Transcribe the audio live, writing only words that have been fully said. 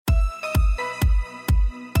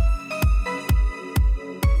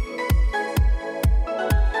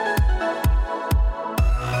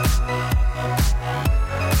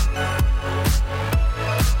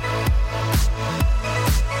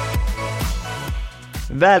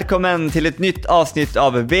Välkommen till ett nytt avsnitt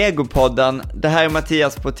av Vegopodden. Det här är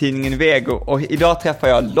Mattias på tidningen Vego och idag träffar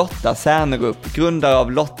jag Lotta Särnerup, grundare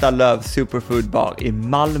av Lotta Löv Superfood Bar i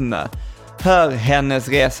Malmö. Hör hennes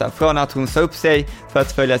resa från att hon sa upp sig för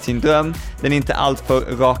att följa sin dröm, den inte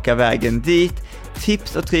alltför raka vägen dit,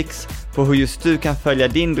 tips och tricks på hur just du kan följa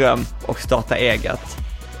din dröm och starta eget.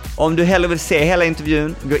 Om du hellre vill se hela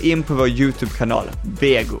intervjun, gå in på vår YouTube-kanal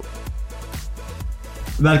Vego.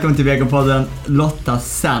 Välkommen till Vegopodden, Lotta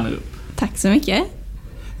Särnerup. Tack så mycket.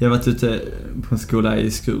 Jag har varit ute på en skola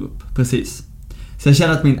i Skurup, precis. Så jag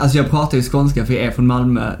känner att jag pratar ju skånska för jag är från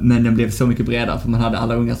Malmö, men den blev så mycket bredare för man hade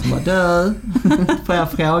alla unga som bara du, får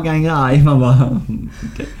jag fråga en grej? Man bara,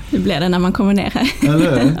 okay. Det blir det när man kommer ner här.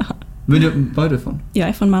 Eller? Men var är du från? Jag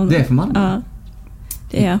är från Malmö. Du är från Malmö? Ja,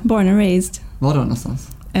 det är jag. Born and raised. Var då någonstans?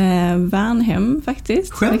 Värnhem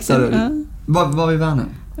faktiskt. Skämtar du? Ja. Var i Värnhem?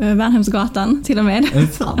 Värnhemsgatan till och med. Är det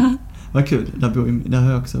sant? Ja. Vad kul, där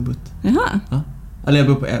har jag också bott. Jaha. Ja. Eller jag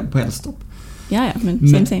bor på Älvstorp. Ja,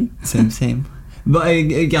 men same.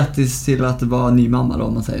 Grattis till att vara ny mamma då,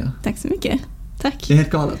 om man säger. Tack så mycket. Tack. Det är helt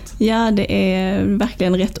galet. Ja, det är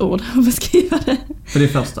verkligen rätt ord att beskriva det. För det är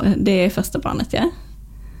första? Det är första barnet, ja.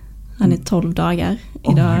 Han är 12 dagar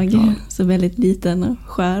idag, så väldigt liten och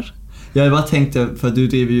skör. Jag bara tänkte, för att du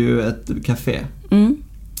driver ju ett café. Mm.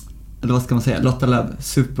 Eller vad ska man säga? Lotta Löv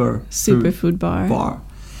Superfood Bar.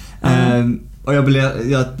 Och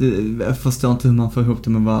jag förstår inte hur man får ihop det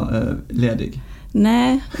med att vara ledig.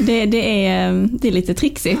 Nej, det är lite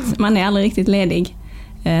trixigt. Man är aldrig riktigt ledig.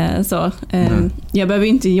 Jag behöver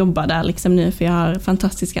inte jobba där liksom nu, för jag har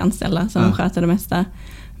fantastiska anställda som sköter det mesta.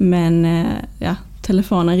 Men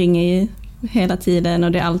telefonen ringer ju hela tiden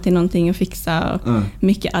och det är alltid någonting att fixa och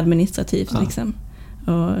mycket administrativt liksom.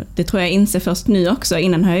 Och det tror jag inser först nu också.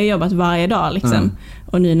 Innan har jag jobbat varje dag liksom.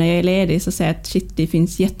 Och nu när jag är ledig så säger jag att det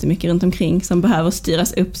finns jättemycket runt omkring som behöver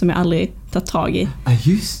styras upp som jag aldrig tagit tag i.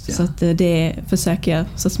 Just det. Så att det försöker jag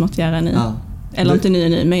så smått göra nu. Eller inte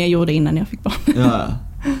nu, men jag gjorde innan jag fick barn. Ja,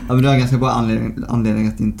 men det är en ganska bra anledning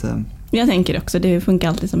att inte... Jag tänker det också, det funkar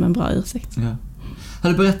alltid som en bra ursäkt. Ja. Har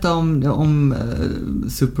du berättat om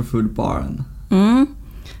Superfood Baren?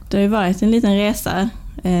 Det har ju varit en liten resa.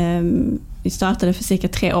 Vi startade för cirka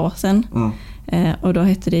 3 år sedan. Och då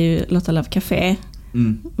hette det ju Lotta Löv Café.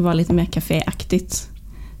 Var lite mer caféaktigt.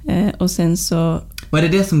 Och sen så... Var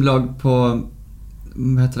det som låg på...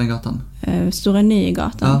 Vad heter den gatan? Stora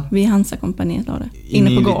Nygatan. Vid Hansa-kompaniet låg det.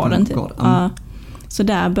 Inne på gården typ. Så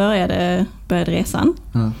där började resan.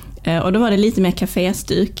 Och då var det lite mer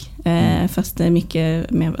caféstuk. Fast det är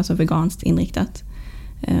mycket mer veganskt inriktat.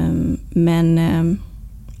 Men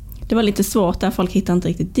det var lite svårt där. Folk hittade inte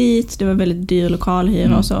riktigt dit. Det var väldigt dyr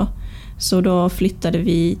lokalhyra och så. Så då flyttade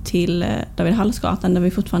vi till David Hallsgatan där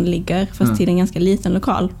vi fortfarande ligger. Fast till en ganska liten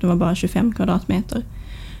lokal. Det var bara 25 kvadratmeter.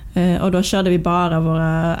 Och då körde vi bara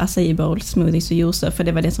våra acai bowls, smoothies och juicer. För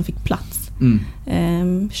det var det som fick plats.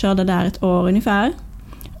 Körde där 1 år ungefär.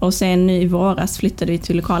 Och sen nu i våras flyttade vi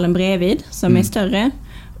till lokalen bredvid som är större.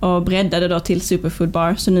 Och breddade då till Superfood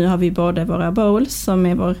Bar. Så nu har vi både våra bowls som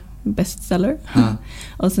är vår bestseller.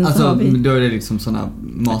 Och sen så har vi... då är det liksom såna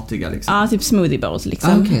matiga liksom? Ja, typ smoothie bowls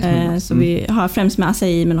liksom. Så vi har främst med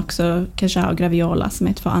acai men också cacao och graviola som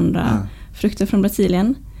är 2 andra frukter från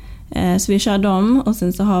Brasilien. Så vi kör dem och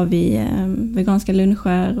sen så har vi veganska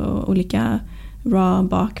luncher och olika raw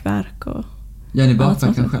bakverk. Gör ni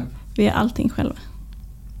bakverken själv? Vi gör allting själva.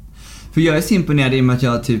 För jag är så imponerad i och med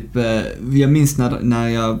att jag minns när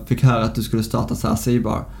jag fick höra att du skulle starta så här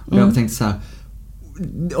acai-bar. Och jag tänkte så här,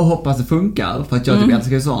 och hoppas det funkar för att jag typ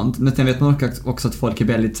älskar sånt. Men sen vet man också att folk är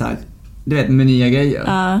väldigt så här, du vet, med nya grejer.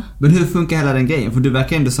 Men hur funkar hela den grejen? För du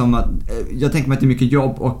verkar ändå som att, jag tänker mig att det är mycket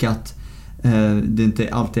jobb och att det inte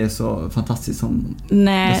alltid är så fantastiskt som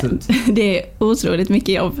det ser ut. Det är otroligt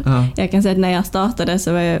mycket jobb. Jag kan säga att när jag startade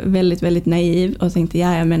så var jag väldigt, väldigt naiv och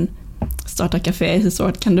tänkte, men starta café, hur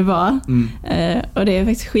svårt kan det vara? Och det är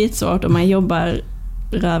faktiskt skitsvårt och man jobbar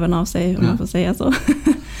röven av sig om man får säga så.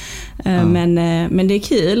 Men det är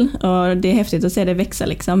kul och det är häftigt att se det växa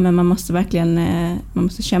liksom, men man måste verkligen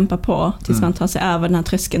kämpa på tills man tar sig över den här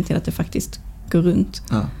tröskeln till att det faktiskt går runt.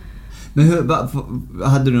 Men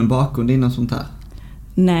hade du en bakgrund inom sånt här?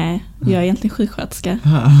 Nej, jag är egentligen sjuksköterska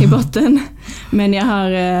i botten. Men jag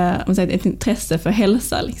har ett intresse för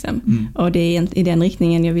hälsa liksom. Och det är i den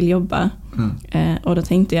riktningen jag vill jobba. Och då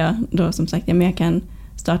tänkte jag då som sagt, jag kan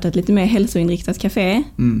starta ett lite mer hälsoinriktat café.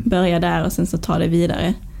 Börja där och sen så ta det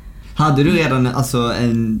vidare. Hade du redan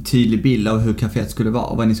en tydlig bild av hur caféet skulle vara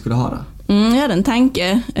och vad ni skulle ha där? Jag hade en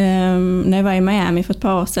tanke. När jag var i Miami för ett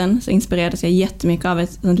par år sedan så inspirerades jag jättemycket av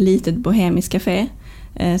ett sånt litet bohemiskt café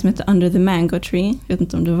som heter Under the Mango Tree. Jag vet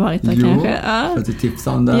inte om du har varit där kanske. Ja, för att du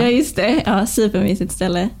tipsade om det. Ja, just det. Ja, supermysigt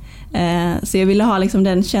ställe. Så jag ville ha liksom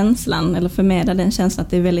den känslan, eller förmedla den känslan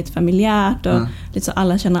att det är väldigt familjärt och lite så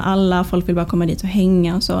alla känner alla, folk vill bara komma dit och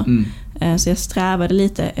hänga och så. Så jag strävade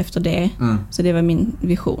lite efter det. Så det var min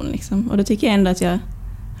vision liksom. Och det tycker jag ändå att jag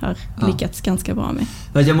har lyckats ganska bra med.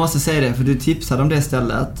 Jag måste säga det, för du tipsade om det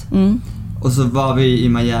stället. Och så var vi i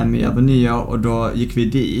Miami över nyår och då gick vi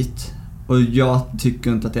dit. Och jag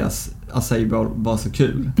tycker inte att deras acai bowl var så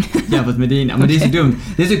kul jämfört med dina. Men det är så dumt.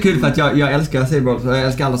 Det är så kul för att jag älskar acai bowls och jag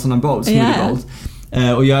älskar alla sådana bowls, smoothie bowls.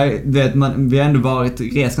 Och jag vet, vi har ändå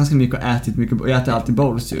rest ganska mycket och ätit mycket. Och jag äter alltid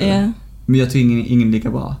bowls ju. Men jag tycker ingen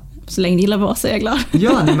lika bra. Så länge du gillar bowls så är jag glad.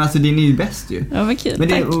 Ja, nej, men alltså din är ju bäst ju. Ja, vad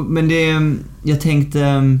kul. Men det jag tänkte,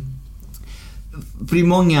 för det är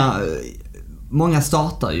många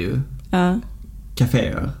startar ju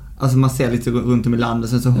kaféer. Alltså man ser lite runt om i landet,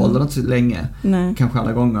 sen så håller det inte så länge. Nej. Kanske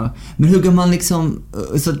alla gånger. Men hur går man liksom,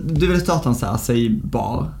 så du vill starta en sån här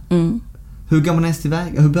acai-bar. Hur går man ens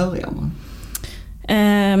tillväga? Hur börjar man?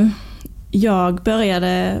 Jag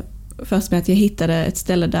började först med att jag hittade ett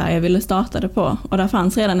ställe där jag ville starta det på. Och där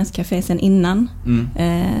fanns redan ett café sen innan.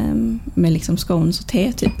 Med liksom scones och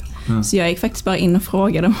te typ. Så jag gick faktiskt bara in och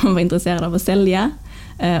frågade om man var intresserad av att sälja.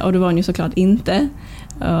 Och det var hon ju såklart inte.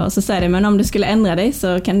 Och så sa jag, men om du skulle ändra dig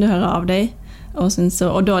så kan du höra av dig.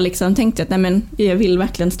 Och då liksom tänkte jag att nej, men jag vill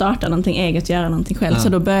verkligen starta någonting eget, göra någonting själv. Så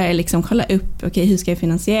då började jag liksom kolla upp, okej, hur ska jag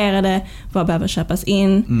finansiera det? Vad behöver köpas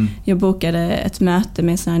in? Jag bokade ett möte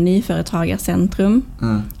med sådana här nyföretagarcentrum.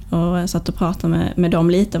 Och satt och pratade med dem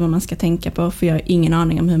lite vad man ska tänka på. För jag har ingen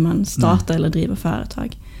aning om hur man startar eller driver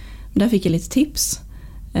företag. Men där fick jag lite tips.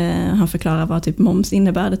 Han förklarar vad typ moms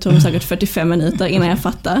innebär. Det tog säkert 45 minuter innan jag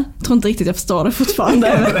fattade. Jag tror inte riktigt jag förstår det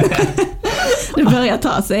fortfarande. Det börjar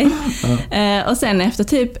ta sig. Och sen efter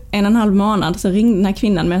typ 1,5 månad så ringde den här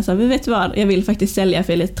kvinnan med och sa, vet du vad, jag vill faktiskt sälja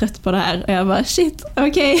för jag är lite trött på det här. Och jag bara, shit,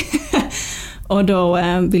 okej. Och då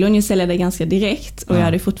ville hon ju sälja det ganska direkt. Och jag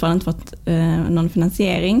hade fortfarande inte fått någon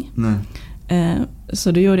finansiering.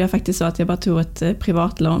 Så då gjorde jag faktiskt så att jag bara tog ett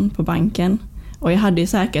privatlån på banken. Och jag hade ju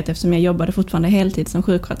säkert, eftersom jag jobbade fortfarande heltid som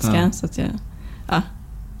sjuksköterska, så att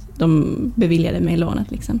de beviljade mig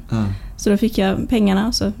lånet liksom. Så då fick jag pengarna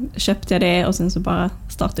och så köpte jag det och sen så bara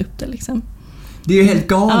startade upp det liksom. Det är ju helt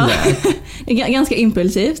galet. Det är ganska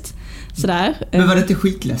impulsivt. Sådär. Men var det inte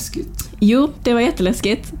skitläskigt? Jo, det var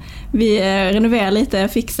jätteläskigt. Vi renoverade lite,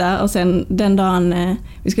 fixade och sen den dagen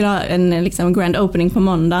vi skulle ha en liksom grand opening på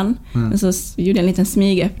måndagen. Men så gjorde jag en liten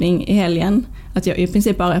smygöppning i helgen. Att jag i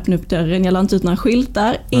princip bara öppnade upp dörren. Jag la inte ut några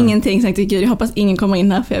skyltar, ingenting. Så jag tänkte, gud, jag hoppas ingen kommer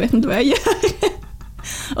in här för jag vet inte vad jag gör.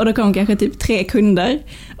 Och då kom kanske typ 3 kunder.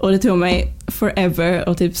 Och det tog mig forever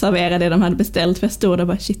att typ servera det de hade beställt. För jag stod där och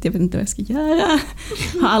bara, shit, jag vet inte vad jag ska göra.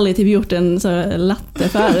 Har aldrig typ gjort en så latte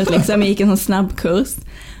förut liksom. Jag gick en sån snabbkurs.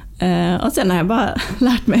 Och sen har jag bara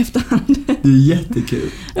lärt mig efterhand. Det är jättekul.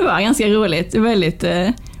 Det var ganska roligt. Det var väldigt,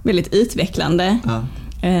 väldigt utvecklande.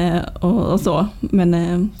 Och så.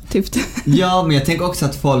 Men typ. Ja, men jag tänker också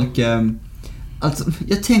att folk... Alltså,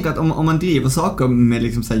 jag tänker att om man driver saker med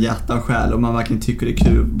liksom så här hjärta och själ och man verkligen tycker det är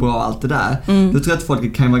kul, bra och allt det där, då tror jag att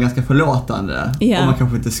folk kan vara ganska förlåtande och man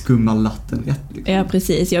kanske inte skummar latten rätt. Liksom. Ja,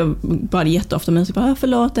 precis. Jag bad jätteofta med bara,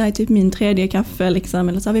 förlåt, det här är typ min 3:e kaffe liksom,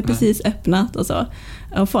 eller så har vi precis öppnat och så.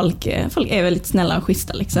 Och folk är väldigt snälla och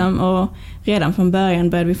schyssta liksom. Och redan från början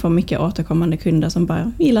började vi få mycket återkommande kunder som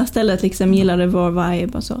bara gillar stället liksom, gillade vår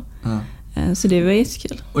vibe och så. Så det var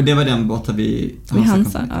jättekul. Och det var den borta vid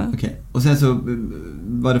Hansa. Okay. Och sen så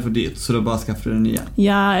var det för dyrt så då bara skaffade du den nya?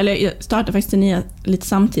 Ja, eller jag startade faktiskt den nya lite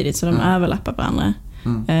samtidigt så de överlappar varandra.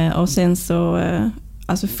 Och sen så,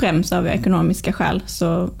 alltså främst av ekonomiska skäl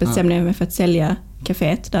så bestämde jag mig för att sälja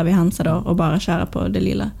kaféet där vid Hansa då och bara köra på det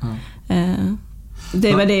lilla.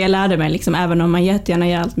 Det var det jag lärde mig liksom, även om man jättegärna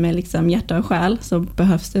gör allt med liksom hjärta och själ så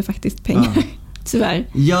behövs det faktiskt pengar. Tyvärr.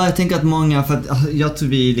 Ja, jag tänker att många, för att jag tror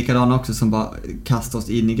vi är likadana också som bara kastar oss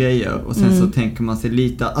in i grejer och sen så tänker man sig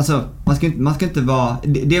lite, alltså man ska inte vara,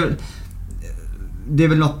 det är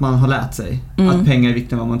väl något man har lärt sig, att pengar är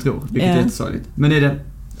viktigare än vad man tror, vilket är jättesorgligt. Men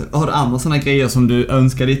har du andra sådana grejer som du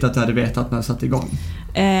önskar lite att du hade vetat när du satt igång?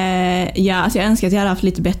 Ja, alltså jag önskar att jag hade haft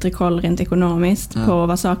lite bättre koll rent ekonomiskt på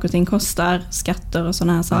vad saker och ting kostar, skatter och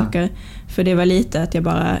sådana här saker. För det var lite att jag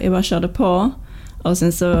bara körde på. Och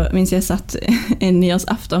sen så minns jag satt en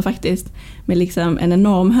nyårsafton faktiskt med liksom en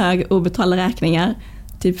enorm hög obetalda räkningar.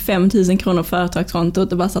 Typ 5 000 kronor på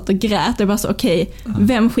företagskontot och bara satt och grät. Jag bara så okej,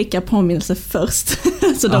 vem skickar påminnelse först?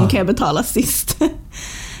 Så de kan jag betala sist.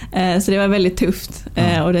 Så det var väldigt tufft.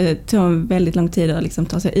 Och det tog väldigt lång tid att liksom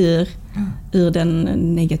ta sig ur den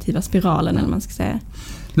negativa spiralen eller man ska säga.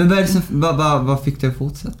 Men vad fick du att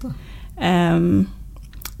fortsätta?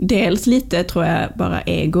 Dels lite tror jag bara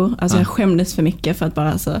ego. Alltså jag skämdes för mycket för att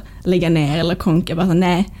bara så lägga ner eller konka. Bara så,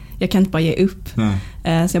 nej, jag kan inte bara ge upp.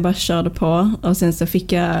 Så jag bara körde på. Och sen så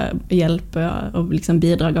fick jag hjälp och liksom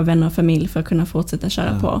bidrag av vänner och familj för att kunna fortsätta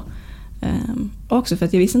köra på. Och också för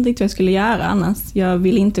att jag visste inte riktigt vad jag skulle göra annars. Jag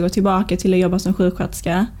ville inte gå tillbaka till att jobba som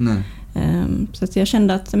sjuksköterska. Så att jag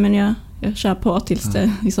kände att jag kör på tills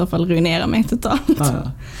det i så fall ruinerar mig totalt.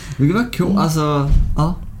 Det var cool. Alltså,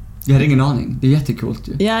 jag hade ingen aning. Det är jättekult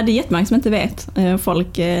ju. Ja, det är jättemånga som inte vet.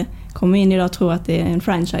 Folk kommer in idag och tror att det är en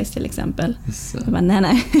franchise till exempel. Jag bara,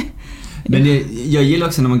 nej. Men jag gillar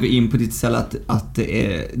också när man går in på ditt ställe att det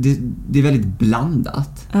är väldigt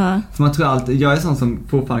blandat. För man tror alltid, jag är sån som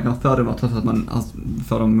fortfarande kan fördomar trots att man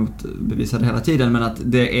får dem motbevisade hela tiden, men att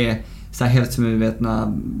det är så här helt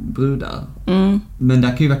medvetna brudar. Men där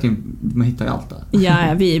kan ju verkligen, man hittar ju allt där.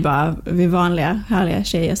 Ja, vi är vanliga härliga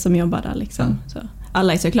tjejer som jobbar där liksom. Så.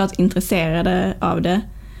 Alla är såklart intresserade av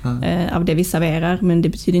det vi serverar, men det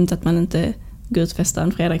betyder inte att man inte går ut festa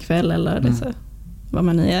en fredagkväll eller det så, vad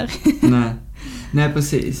man nu gör. Nej,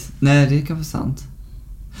 precis. Nej, det kan vara sant.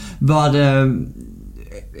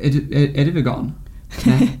 Är du vegan?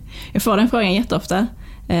 Nej. Jag får den frågan jätteofta.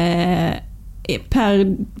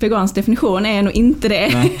 Per vegans definition är jag nog inte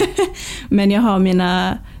det. Men jag har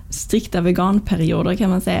mina strikta veganperioder kan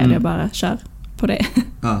man säga, där jag bara kör på det.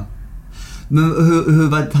 Ja. Men hur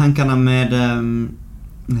var tankarna med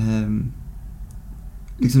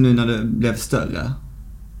liksom nu när det blev större?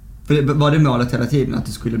 För var det målet hela tiden att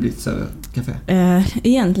det skulle bli ett större café?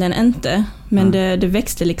 Egentligen inte. Men det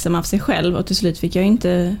växte liksom av sig själv och till slut fick jag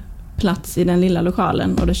inte plats i den lilla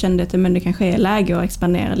lokalen. Och då kände jag att det kanske är läge att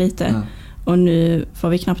expandera lite. Och nu får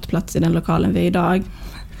vi knappt plats i den lokalen vi är idag.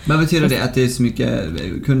 Vad betyder det att det är så mycket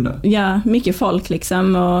kunder? Ja, mycket folk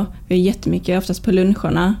liksom, och vi är jättemycket oftast på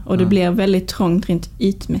luncherna och det blir väldigt trångt rent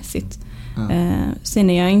ytmässigt. Sen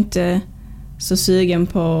är jag inte så sugen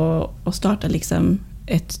på att starta liksom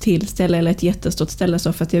ett till ställe eller ett jättestort ställe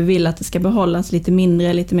så, för att jag vill att det ska behållas lite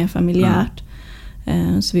mindre, lite mer familjärt.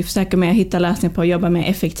 Så vi försöker med att hitta lösningar på att jobba mer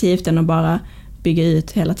effektivt än att bara bygga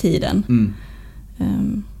ut hela tiden.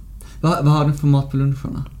 Vad har du för mat på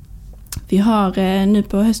luncherna? Vi har nu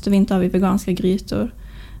på höst och vinter har vi veganska grytor.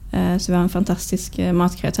 Så vi har en fantastisk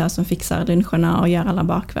matkreatör som fixar luncherna och gör alla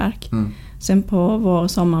bakverk. Sen på vår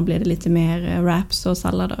och sommar blir det lite mer wraps och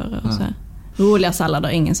sallader och så. Roliga sallader,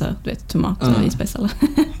 ingen så, du vet, tomater och isbergssallad.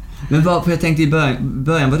 Men för jag tänkte i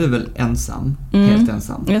början var du väl ensam? Helt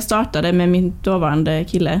ensam? Jag startade med min dåvarande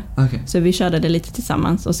kille. Så vi körde det lite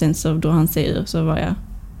tillsammans och sen så då han sig ur så var jag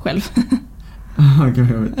själv.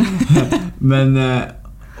 Men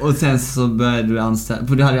och sen så började du anställa,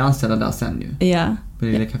 för du hade ju anställda där sen ju. Ja. På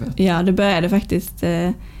det lilla kaféet. Ja, det började faktiskt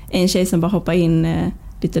en tjej som bara hoppade in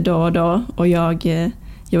lite då och då, och jag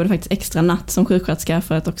jobbade faktiskt extra natt som sjuksköterska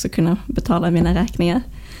för att också kunna betala mina räkningar.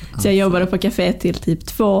 Så jag jobbade på café till typ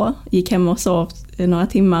 2, gick hem och sov några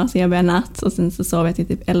timmar, sen jobbade jag natt och sen så sov jag till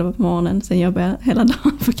typ 11 på morgonen, sen jobbade jag hela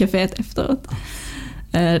dagen på caféet efteråt.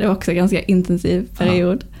 Det var också en ganska intensiv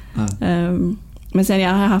period. Men sen jag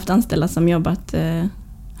har haft anställda som jobbat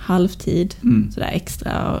halvtid sådär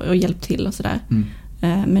extra och hjälpt till och sådär.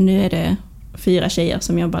 Men nu är det 4 tjejer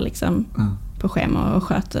som jobbar liksom på schema och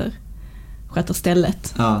sköter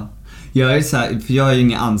stället. Ja. Jag är så här, för jag är ju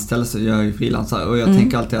ingen anställd, så jag är ju frilansare och jag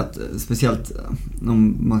tänker alltid att speciellt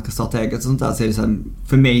om man ska starta eget och sånt där, så är det så här,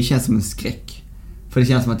 för mig känns det som en skräck. För det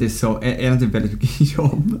känns som att det är så, är det inte väldigt mycket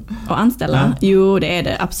jobb? Och anställa? Ja. Jo, det är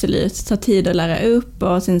det absolut. Ta tid att lära upp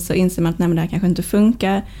och sen så inser man att det här kanske inte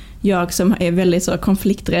funkar. Jag som är väldigt så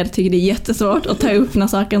konflikträdd tycker det är jättesvårt att ta upp när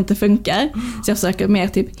saker inte funkar. Så jag försöker mer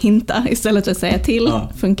typ hinta istället för att säga till.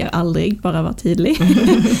 Funkar aldrig, bara vara tydlig.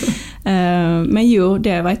 Men jo,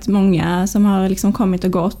 det har varit många som har liksom kommit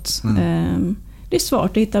och gått. Det är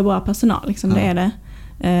svårt att hitta bra personal, liksom, det är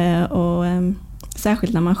det. Och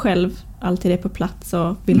särskilt när man själv alltid är på plats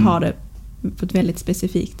och vill ha det på ett väldigt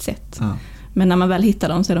specifikt sätt. Men när man väl hittar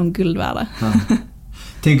dem så är de guld värda.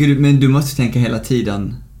 Tänker du, men du måste tänka hela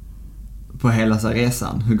tiden på hela så här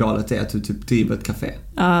resan, hur galet det är att du typ driver ett café.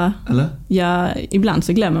 Ja. Eller? Ja, ibland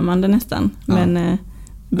så glömmer man det nästan. Men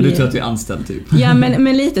du tror att du är anställd typ? Ja,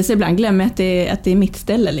 men lite så ibland glömmer jag att det är mitt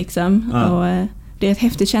ställe liksom. Och det är ett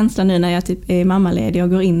häftigt känsla nu när jag typ är mammaledig och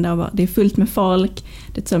går in där och det är fullt med folk.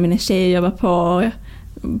 Det är så mina tjejer jobbar på och jag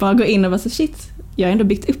bara går in och bara så shit, jag har ändå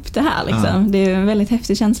byggt upp det här liksom. Det är en väldigt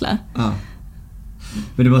häftig känsla.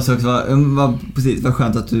 Men det måste också vara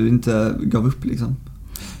skönt att du inte gav upp liksom.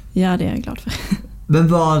 Ja, det är jag glad för. Men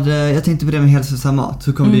jag tänkte på det med hälsosam mat.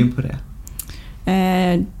 Hur kom du in på det?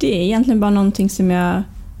 Det är egentligen bara någonting som jag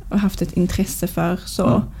och haft ett intresse för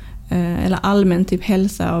så. Eller allmänt typ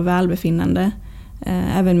hälsa och välbefinnande.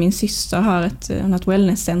 Även min syster har ett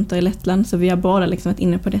wellnesscenter i Lettland, så vi har båda liksom varit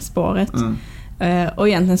inne på det spåret. Och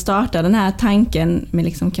egentligen startade den här tanken med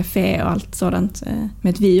liksom café och allt sådant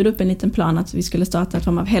med att vi gjorde upp en liten plan att vi skulle starta ett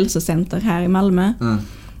form av hälsocenter här i Malmö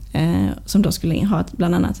som då skulle ha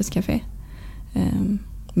bland annat ett café.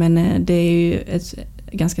 Men det är ju ett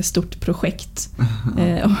ganska stort projekt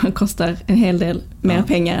och kostar en hel del mer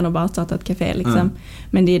pengar än att bara starta ett café liksom.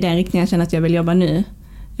 Men det är den riktningen jag känner att jag vill jobba nu.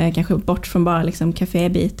 Kanske bort från bara liksom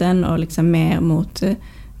cafébiten och liksom mer mot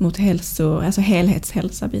alltså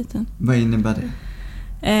helhetshälsa-biten. Vad innebär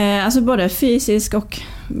det? Alltså både fysisk och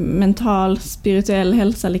mental, spirituell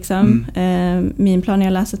hälsa liksom. Min plan är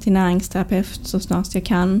att läsa till näringsterapeut så snart jag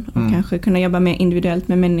kan och kanske kunna jobba mer individuellt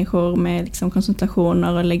med människor med liksom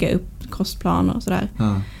konsultationer och lägga upp kostplaner och sådär.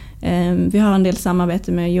 Vi har en del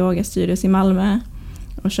samarbete med yogastudios i Malmö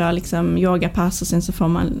och kör liksom yogapass och sen så får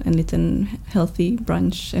man en liten healthy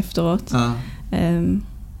brunch efteråt.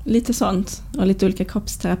 Lite sånt och lite olika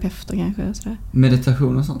kroppsterapeuter kanske och sådär.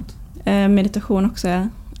 Meditation och sånt? Meditation också, ja.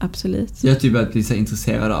 Absolut. Jag typ att bli så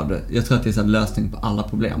intresserad av det. Jag tror att det är en lösning på alla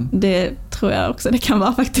problem. Det tror jag också det kan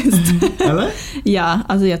vara faktiskt. Eller? Ja,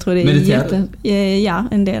 alltså jag tror det är Mediterar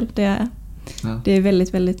en del. Det är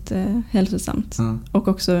väldigt, väldigt hälsosamt. Och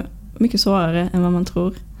också mycket svårare än vad man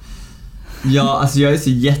tror. Ja, alltså jag är så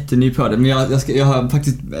jätteny på det. Men jag har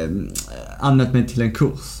faktiskt använt mig till en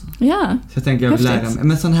kurs. Ja, så jag tänker jag vill lära mig.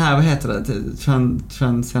 Men sån här, vad heter det?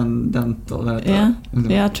 Transcendental, vad heter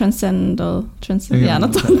det? Ja, transcendental,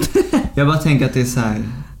 något sånt. Jag bara tänker att det är så här,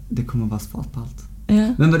 det kommer vara svårt på allt.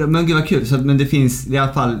 Ja. Men gud vad kul, men det finns i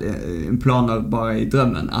alla fall planer bara i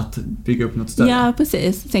drömmen att bygga upp något större. Ja,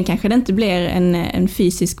 precis. Sen kanske det inte blir en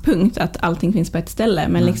fysisk punkt att allting finns på ett ställe,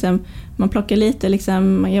 men liksom, man plockar lite,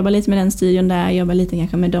 liksom, man jobbar lite med den studion där, jobbar lite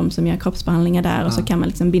kanske med de som gör kroppsbehandlingar där och så kan man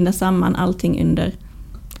liksom binda samman allting under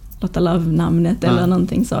Lotta Love-namnet eller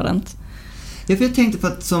någonting sådant. Ja, för jag tänkte på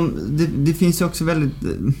att det finns ju också väldigt...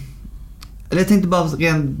 Eller jag tänkte bara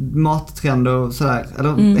ren mattrend och sådär,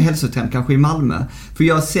 eller hälsotrend kanske i Malmö. För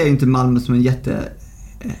jag ser ju inte Malmö som en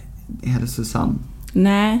hälsosam.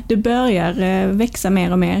 Nej, det börjar växa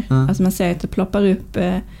mer och mer. Alltså man ser att det ploppar upp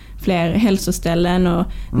fler hälsoställen och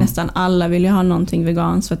nästan alla vill ju ha någonting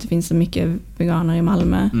veganskt för att det finns så mycket veganer i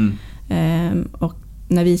Malmö. Och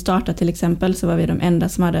när vi startade till exempel så var vi de enda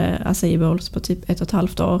som hade acai bowls på typ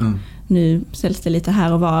 1,5 år. Nu säljs det lite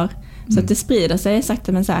här och var. Så att det sprider sig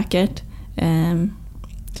sakta men säkert.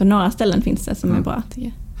 Så några ställen finns det som är bra, tycker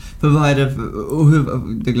jag. För vad är det, och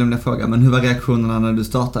det glömde jag fråga, men hur var reaktionerna när du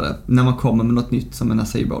startade? När man kommer med något nytt som en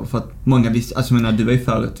acai bowl? För att många visste, alltså menar, du var ju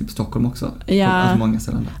före typ Stockholm också. Ja, alltså många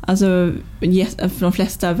ställen där. Alltså för de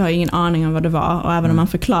flesta har ingen aning om vad det var, och även om man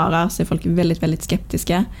förklarar så är folk väldigt, väldigt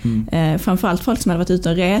skeptiska. Framförallt folk som hade varit ute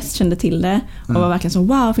och rest kände till det och var verkligen så,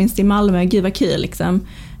 wow, finns det i Malmö? Gud vad kul liksom.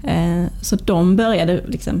 Så de började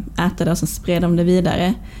liksom äta det och så spred de det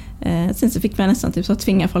vidare. Sen så fick man nästan typ så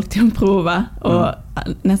tvinga folk till att prova och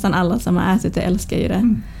nästan alla som har ätit det älskar ju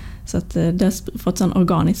det. Så att det har fått sån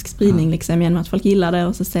organisk spridning liksom, genom att folk gillar det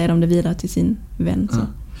och så säger de det vidare till sin vän. Så.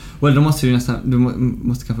 Well, då måste du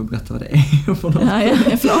måste kanske berätta vad det är för något.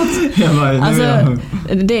 Ja, förlåt. Alltså,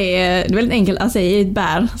 det är väldigt enkelt. Alltså, det är ett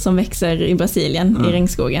bär som växer i Brasilien i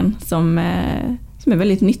regnskogen som är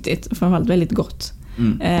väldigt nyttigt och framförallt väldigt gott.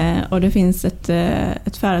 Och det finns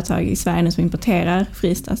ett företag i Sverige nu som importerar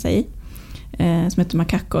fryst acai som heter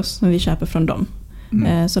Macacos, som vi köper från dem.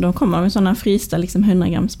 Så de kommer med sådana frysta liksom 100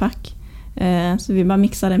 grams pack. Så vi bara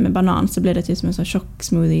mixar det med banan så blir det typ som en sån tjock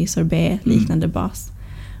smoothie, sorbet, liknande bas.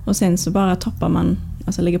 Och sen så bara toppar man,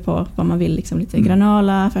 alltså lägger på vad man vill, liksom lite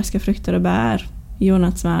granola, färska frukter och bär,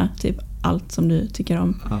 jordnötssmör, typ allt som du tycker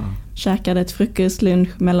om. Käkar det ett frukost, lunch,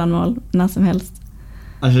 mellanmål, när som helst.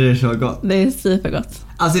 Alltså det är så gott. Det är supergott.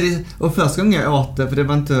 Alltså och första gången jag åt det, för det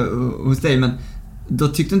var inte hos dig, men då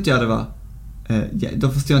tyckte inte jag det var, då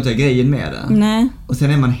förstod inte jag grejen med det. Nej. Och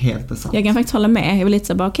sen är man helt besatt. Jag kan faktiskt hålla med. Jag var lite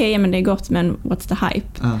så bara, okej, men det är gott, men what's the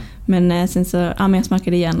hype? Men sen så, men jag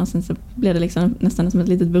smakade igen och sen så blev det liksom nästan som ett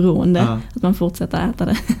litet beroende att man fortsätter äta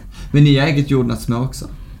det. Men ni har eget jordnötssmör också?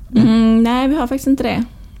 Nej, vi har faktiskt inte det.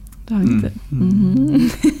 Det har vi inte.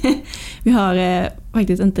 Vi har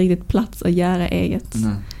faktiskt inte riktigt plats att göra eget.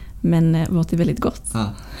 Nej. Men vårt är väldigt gott.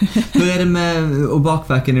 Hur är det med, och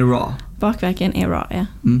bakverken är raw? Bakverken är raw, ja.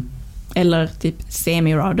 Eller typ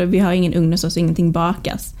semi-raw. Vi har ingen ugn så ingenting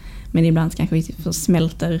bakas. Men ibland kanske vi typ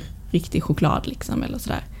smälter riktig choklad liksom, eller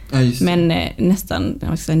sådär. Ja, men nästan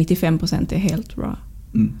 95% är helt raw.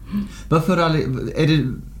 Varför är det,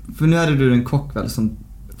 för nu hade du en kock väl som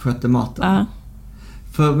skötte maten? Ja.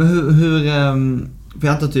 För För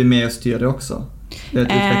jag antar att du är med och styr det också.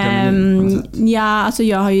 Ja, alltså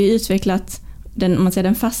jag har ju utvecklat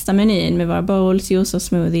den fasta menyn med våra bowls, juice och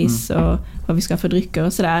smoothies och vad vi ska för drycker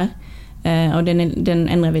och sådär. Och den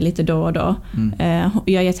ändrar vi lite då och då.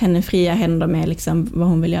 Jag har gett henne fria händer med liksom vad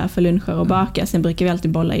hon vill göra för luncher och baka. Sen brukar vi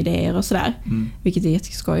alltid bolla idéer och sådär, vilket är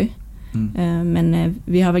jätteskoj. Men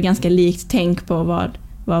vi har väl ganska likt tänk på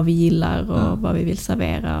vad vi gillar och vad vi vill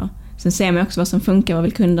servera. Sen ser man också vad som funkar, vad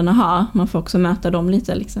vill kunderna ha. Man får också möta dem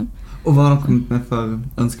lite liksom. Och vad har de kommit med för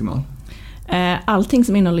önskemål? Allting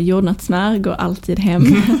som innehåller jordnötssmör går alltid hem.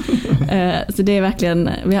 Så det är verkligen,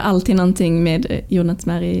 vi har alltid någonting med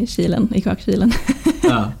jordnötssmör i kakkylen.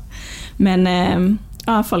 Men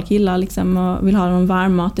folk gillar liksom och vill ha någon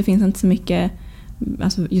varmmat. Det finns inte så mycket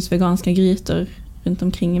alltså just veganska grytor runt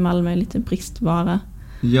omkring i Malmö, lite bristvara.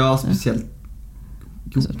 Ja,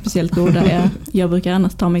 speciellt goda. Jag brukar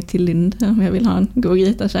annars ta mig till Lind om jag vill ha en god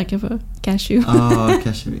gryta och käka för cashew.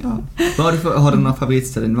 Cashew, ja. Har du några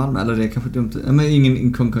favoritställen i Malmö? Eller är det kanske dumt? Men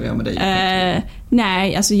ingen konkurrerar med dig?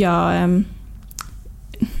 Nej, alltså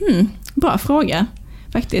bra fråga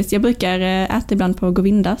faktiskt. Jag brukar äta ibland på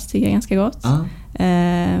Govindas, tycker jag är ganska gott.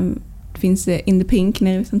 Det finns In the Pink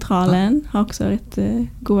nere i centralen, har också rätt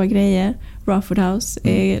goda grejer. Raw Food House,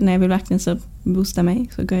 när jag vill verkligen så boosta mig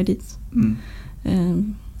så går jag dit.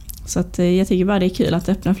 Så att jag tycker bara det är kul att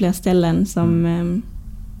öppna fler ställen som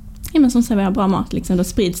serverar bra mat liksom. Då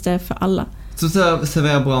sprids det för alla. Så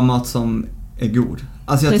serverar bra mat som är god.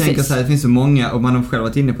 Alltså jag tänker så här, det finns så många och man har själv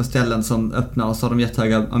varit inne på ställen som öppnar och så har de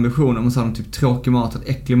jättehöga ambitioner och så har de typ tråkig mat och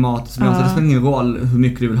äcklig mat. Så det spelar ingen roll hur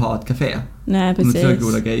mycket du vill ha ett café. Nej, precis. Om du gör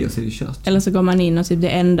goda grejer så är det kört. Eller så går man in och typ det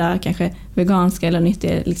enda kanske veganska eller nytt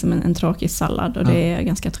är liksom en tråkig sallad och det är jag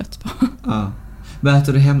ganska trött på. Vad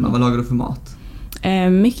äter du hemma? Vad lagar du för mat?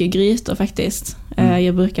 Mycket grytor faktiskt.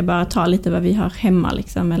 Jag brukar bara ta lite vad vi har hemma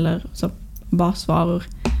liksom, eller så basvaror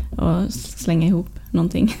och slänga ihop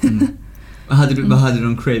någonting. Vad hade du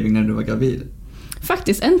en craving när du var gravid?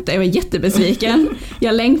 Faktiskt inte, jag var jättebesviken.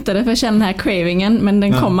 Jag längtade för att känna den här cravingen, men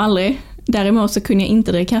den kom aldrig. Däremot så kunde jag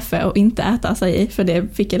inte dricka kaffe och inte äta acai, för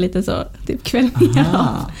det fick jag lite så typ kvällningar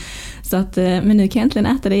av. Så att, men nu kan jag äntligen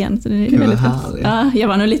äta det igen. Så det är väldigt gott. Jag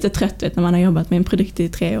var nog lite trött när man har jobbat med en produkt i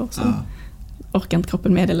 3 år. Så orkar inte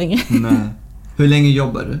kroppen med det längre. Nej. Hur länge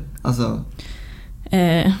jobbar du? Alltså...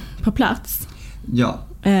 på plats? Ja.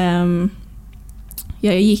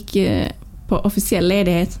 Jag gick på officiell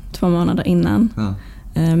ledighet 2 månader innan.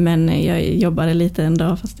 Men jag jobbade lite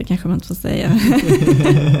ändå, fast det kanske man inte får säga.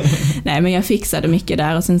 Nej, men jag fixade mycket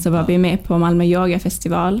där. Och sen så var vi med på Malmö Yoga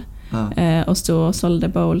Festival. Och stod och sålde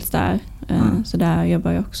bowls där. Så där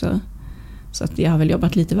jobbar jag också. Så att jag har väl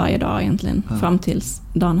jobbat lite varje dag egentligen. Fram tills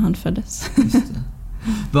dagen han föddes. Just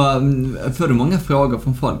det. Får du många frågor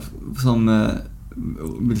från folk som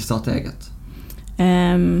vill starta eget?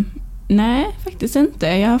 Nej, faktiskt inte.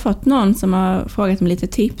 Jag har fått någon som har frågat mig lite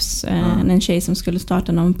tips. En tjej som skulle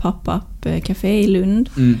starta någon pop-up café i Lund.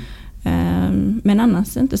 Men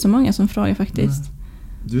annars inte så många som frågar faktiskt.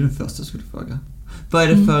 Du är den första skulle fråga. Vad är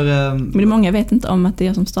det för... Men många vet inte om att det är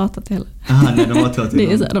jag som startat heller. Nej, de har trott att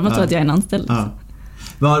de har trott att jag är en anställd.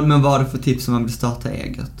 Men vad är det för tips om man vill starta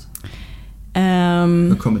eget? Du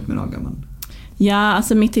har kommit med några, men... Ja,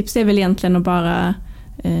 alltså mitt tips är väl egentligen att bara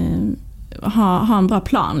ha en bra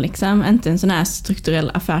plan liksom. Inte en sån här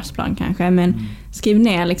strukturell affärsplan kanske, men skriv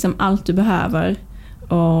ner liksom allt du behöver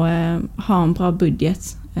och ha en bra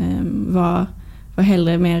budget. Var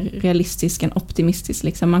hellre mer realistisk än optimistisk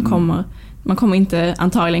liksom. Man kommer inte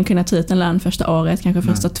antagligen kunna ta ut en lön första året, kanske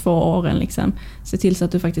första 2 åren liksom. Se till så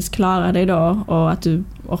att du faktiskt klarar dig då och att du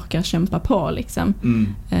orkar kämpa på liksom.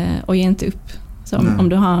 Och ge inte upp. Så om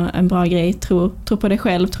du har en bra grej, tro på dig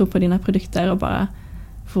själv, tro på dina produkter och bara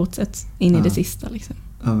fortsätt in i det sista liksom.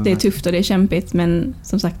 Det är tufft och det är kämpigt, men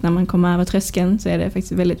som sagt, när man kommer över tröskeln så är det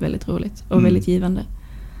faktiskt väldigt, väldigt roligt och väldigt givande.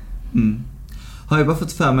 Har jag bara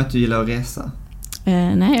fått för mig att du gillar att resa?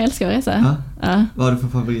 Nej, jag älskar att resa. Vad har du för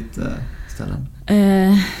favoritställen?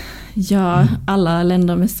 Alla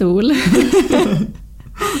länder med sol.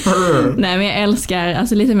 Nej, men jag älskar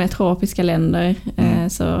alltså lite mer tropiska länder.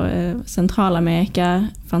 Så Centralamerika,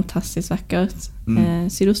 fantastiskt vackert.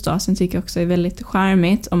 Sydostasien tycker jag också är väldigt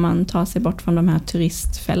charmigt om man tar sig bort från de här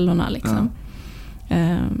turistfällorna liksom.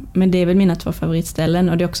 Men det är väl mina 2 favoritställen,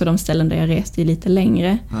 och det är också de ställen där jag rest i lite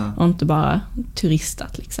längre och inte bara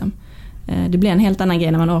turistat liksom. Det blir en helt annan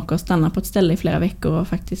grej när man åker och stannar på ett ställe i flera veckor och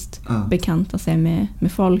faktiskt bekanta sig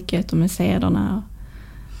med folket och med sederna.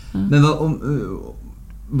 Men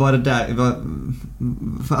vad det där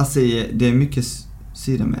för ASEA, det är mycket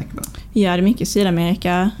Sydamerika, va? Ja, det är mycket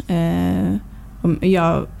Sydamerika.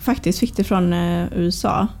 Jag faktiskt fick det från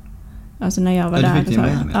USA. Alltså när jag var där. I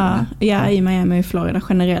Miami? I Miami och i Florida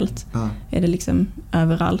generellt är det liksom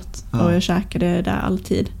överallt. Och jag käkade där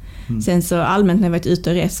alltid. Sen så allmänt när jag varit ute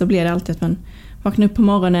och rest så blir det alltid att man vaknar upp på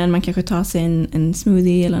morgonen, man kanske tar sig en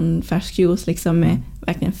smoothie eller en färsk juice liksom med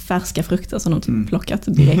verkligen färska frukter som de typ plockat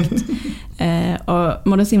direkt. Och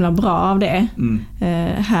mår så himla bra av det.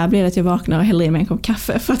 Här blir det att jag vaknar och häller i mig en kopp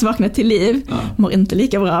kaffe för att vakna till liv. Mår inte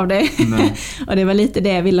lika bra av det. Och det var lite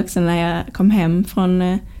det jag ville också när jag kom hem från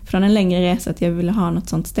en längre resa, att jag ville ha något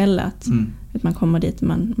sånt ställe att man kommer dit och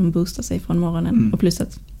man boostar sig från morgonen. Och plus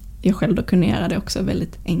att jag själv då kunde göra det också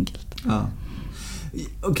väldigt enkelt.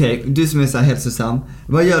 Okej, du som är så här hälsosam,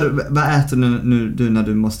 vad äter du när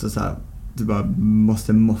du måste så här, du bara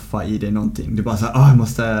måste moffa i dig någonting? Du bara så här, jag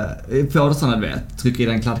måste, får du sådana, du vet, trycka i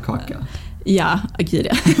dig en kladdkaka? Ja, gud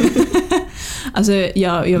ja. Alltså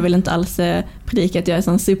jag vill inte alls predika att jag är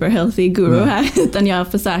sån super healthy guru här, utan jag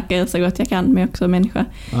försöker så gott jag kan, men också människa.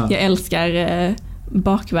 Jag älskar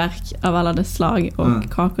bakverk av alla dess slag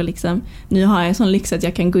och kakor liksom. Nu har jag en sån lyx att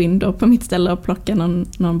jag kan gå in då på mitt ställe och plocka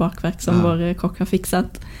någon bakverk som vår kock har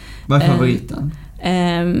fixat. Vad är favoriten?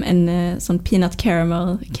 En sån peanut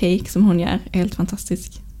caramel cake som hon gör, helt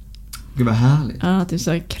fantastisk. Gud vad härligt. Ja, typ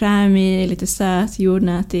så krämig, lite söt,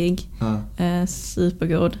 jordnötig,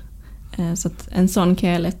 supergod. Så att en sån kan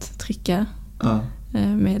jag lätt trycka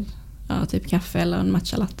med typ kaffe eller en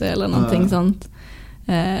matcha latte eller någonting sånt.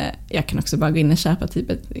 Jag kan också bara gå in och köpa typ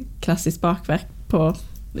ett klassiskt bakverk på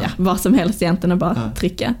vad som helst egentligen och bara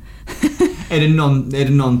trycka. Är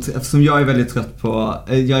det någon som jag är väldigt trött på,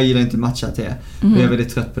 jag gillar inte matcha-te, och jag är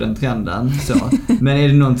väldigt trött på den trenden så. Men är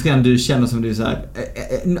det någon trend du känner som du så här,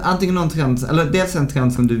 antingen någon trend, eller dels en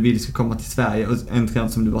trend som du vill ska komma till Sverige och en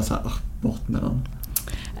trend som du bara så här, bort med den?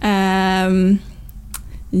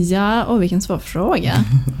 Vilken svår fråga.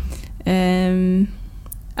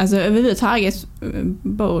 Alltså överhuvudtaget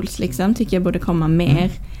bowls liksom tycker jag borde komma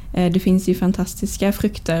mer. Det finns ju fantastiska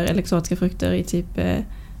frukter, eller exotiska frukter i typ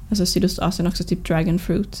Sydostasien också, typ dragon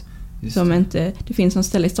fruit. Som inte, det finns någon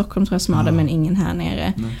ställe i Stockholm tror jag som har det, men ingen här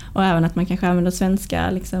nere. Och även att man kanske använder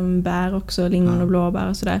svenska liksom bär också, lingon och blåbär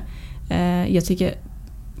och sådär. Jag tycker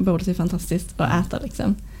bowls är fantastiskt att äta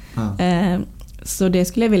liksom. Så det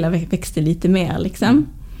skulle jag vilja växa lite mer liksom.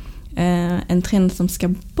 En trend som ska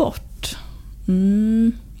bort. Jag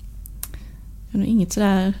har nog inget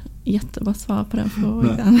sådär jättebra svar på den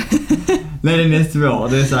frågan. Nej, den är svår.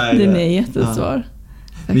 Det är så här, den är jättesvår.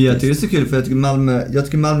 Men jag tycker det är så kul för jag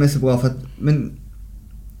tycker Malmö är så bra för att, men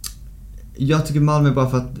jag tycker Malmö är bra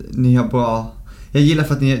för att ni har bra, jag gillar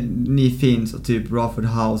för att ni finns och typ Rawford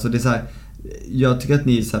House och det är så här, jag tycker att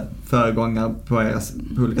ni är så här föregångare på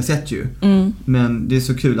olika sätt ju. Men det är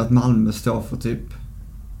så kul att Malmö står för typ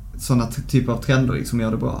sådana typer av trender som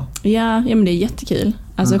gör det bra. Ja, men det är jättekul.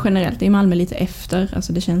 Alltså generellt är Malmö lite efter.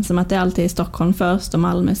 Alltså det känns som att det alltid är Stockholm först och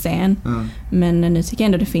Malmö sen. Men nu tycker jag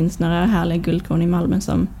ändå det finns några härliga guldkorn i Malmö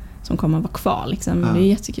som kommer att vara kvar liksom. Det är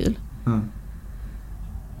jättekul.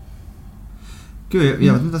 Gud,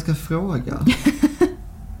 jag vet inte vad jag ska fråga.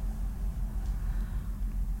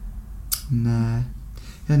 Nej.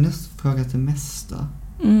 Jag har nästan frågat det mesta.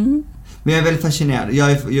 Men jag är väldigt fascinerad.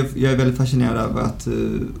 Jag är väldigt fascinerad över att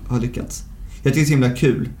ha lyckats. Jag tycker det är så himla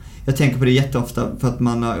kul. Jag tänker på det jätteofta för att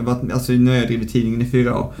man har varit, alltså nu har jag drivit tidningen i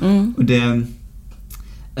 4 år. Och det,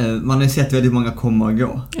 man har sett väldigt många komma och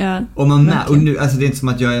gå. Och och nu, alltså det är inte som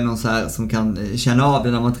att jag är någon så här som kan känna av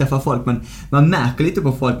det när man träffar folk, men man märker lite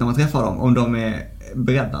på folk när man träffar dem om de är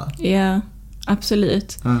beredda. Ja,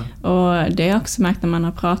 absolut. Och det har jag också märkt när man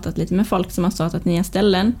har pratat lite med folk som har startat nya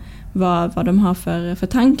ställen, vad de har för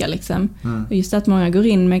tankar liksom. Och just att många går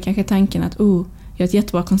in med kanske tanken att jag har ett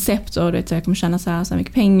jättebra koncept och jag kommer tjäna så här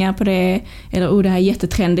mycket pengar på det, eller det här är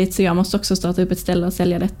jättetrendigt så jag måste också starta upp ett ställe och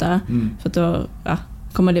sälja detta för att då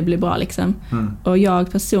kommer det bli bra liksom. Och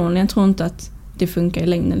jag personligen tror inte att det funkar i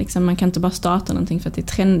längden liksom. Man kan inte bara starta någonting för att det är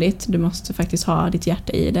trendigt. Du måste faktiskt ha ditt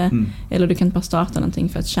hjärta i det. Eller du kan inte bara starta någonting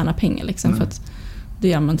för att tjäna pengar liksom. För att det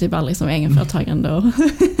gör man typ aldrig som egenföretagare ändå.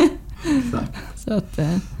 Så att,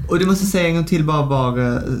 och du måste säga en gång till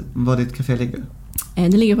bara var ditt café ligger.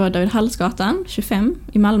 Det ligger på David Hallsgatan 25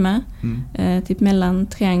 i Malmö. Typ mellan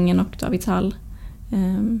Triangeln och Davids Hall.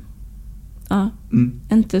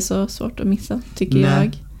 Inte så svårt att missa tycker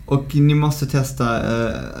jag. Och ni måste testa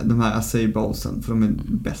de här acai bowlsen för de är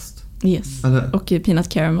bäst. Yes. Eller? Och peanut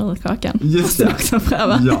caramel kakan. Just det. Också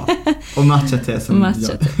pröva. Ja. Och matcha-te som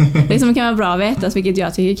det som kan vara bra att veta, vilket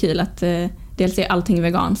jag tycker är kul, att dels är allting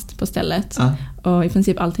veganskt på stället och i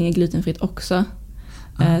princip allting är glutenfritt också.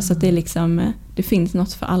 Så att det är liksom, det finns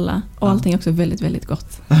något för alla. Och allting är också väldigt, väldigt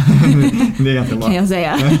gott. Det är ganska bra. Kan jag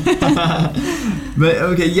säga.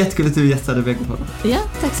 Men okej, jättekul att du gästade Vegopodden. Ja,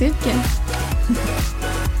 tack så mycket.